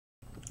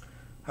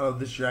Hello,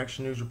 this is your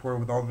Action News reporter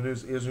with all the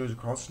news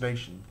across the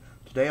nation.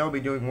 Today I'll be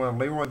doing one of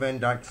Leroy Van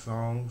Dyke's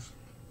songs.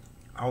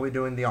 I'll be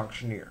doing The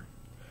Auctioneer.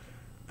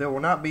 There will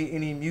not be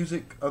any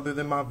music other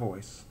than my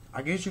voice.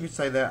 I guess you could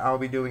say that I'll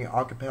be doing it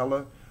a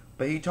cappella,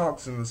 but he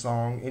talks in the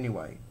song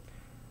anyway.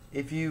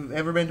 If you've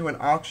ever been to an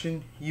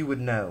auction, you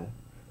would know.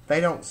 They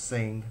don't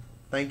sing.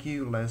 Thank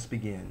you, let's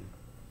begin.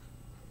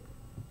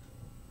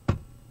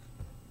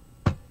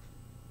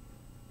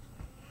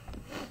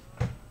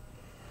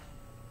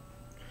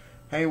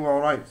 Hey, well,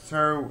 alright,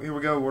 sir, here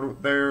we go. What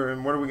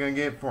are we going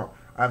to get for?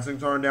 I have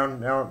 6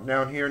 down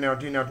here, now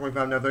 2, now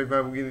 25, now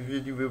 35, we'll give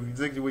you 50,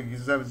 60, we give you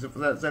 75,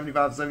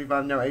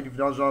 now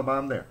 $80 all by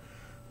him there.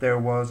 There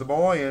was a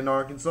boy in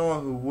Arkansas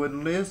who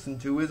wouldn't listen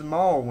to his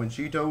ma when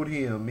she told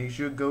him he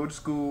should go to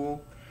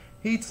school.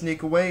 He'd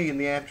sneak away in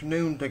the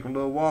afternoon, take a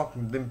little walk,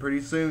 and then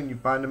pretty soon you'd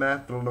find him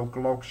at the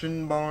local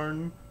auction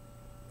barn.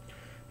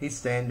 He'd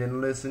stand and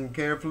listen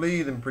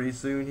carefully, then pretty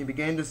soon he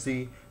began to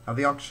see how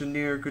the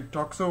auctioneer could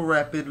talk so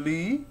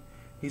rapidly.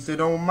 He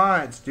said, "Oh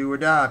my, it's do or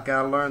die,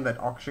 gotta learn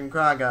that auction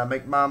cry, gotta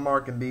make my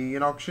mark and be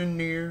an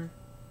auctioneer."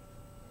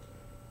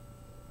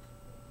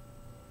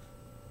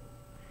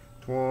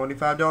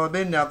 $25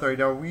 bid, now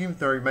 $30, we give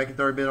 30, make it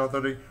 30 bid on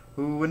 30.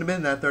 Who wouldn't have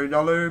been that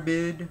 $30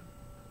 bid?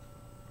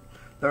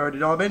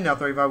 $30 bid, now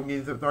 35, we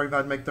give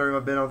 35 to make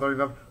 35 bid on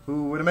 35.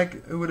 Who would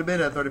have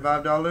bid that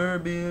 $35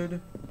 bid?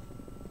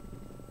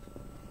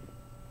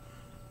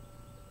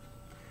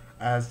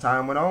 As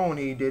time went on,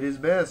 he did his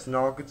best, and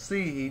all could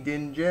see he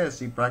didn't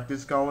jest. He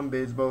practiced calling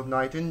bids both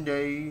night and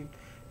day.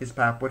 His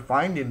pap would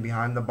find him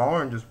behind the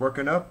barn, just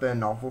working up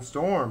an awful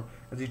storm,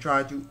 as he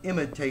tried to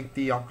imitate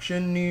the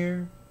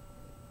auctioneer.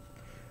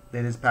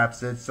 Then his pap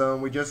said,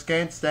 "Son, we just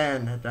can't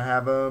stand to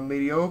have a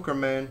mediocre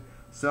man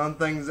selling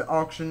things at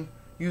auction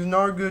using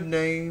our good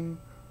name.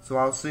 So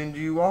I'll send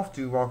you off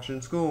to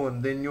auction school,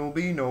 and then you'll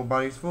be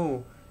nobody's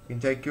fool. You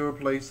can take your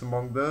place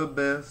among the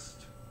best."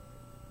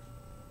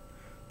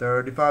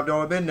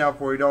 $35 bid, now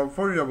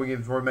 $40, we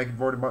give 40, make it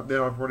 40 bid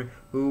on 40.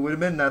 Who would have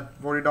been that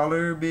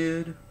 $40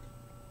 bid?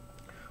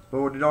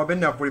 $40 bid,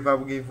 now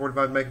 45, we give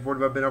 45, make it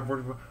 45 bid on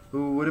 45.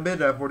 Who would have bid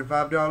that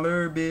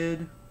 $45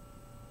 bid?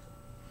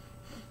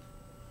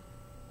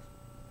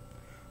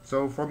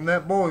 So from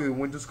that boy who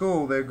went to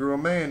school, there grew a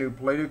man who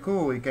played it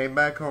cool. He came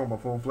back home a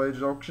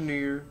full-fledged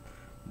auctioneer.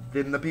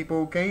 Then the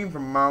people came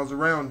from miles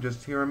around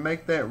just to hear him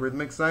make that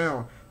rhythmic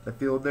sound that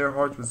filled their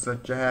hearts with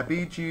such a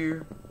happy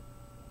cheer.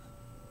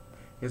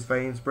 His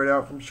fame spread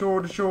out from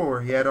shore to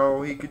shore. He had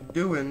all he could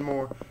do and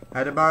more.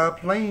 Had to buy a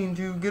plane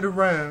to get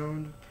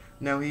around.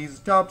 Now he's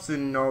tops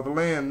in all the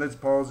land. Let's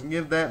pause and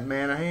give that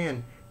man a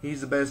hand.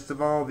 He's the best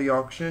of all the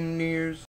auctioneers.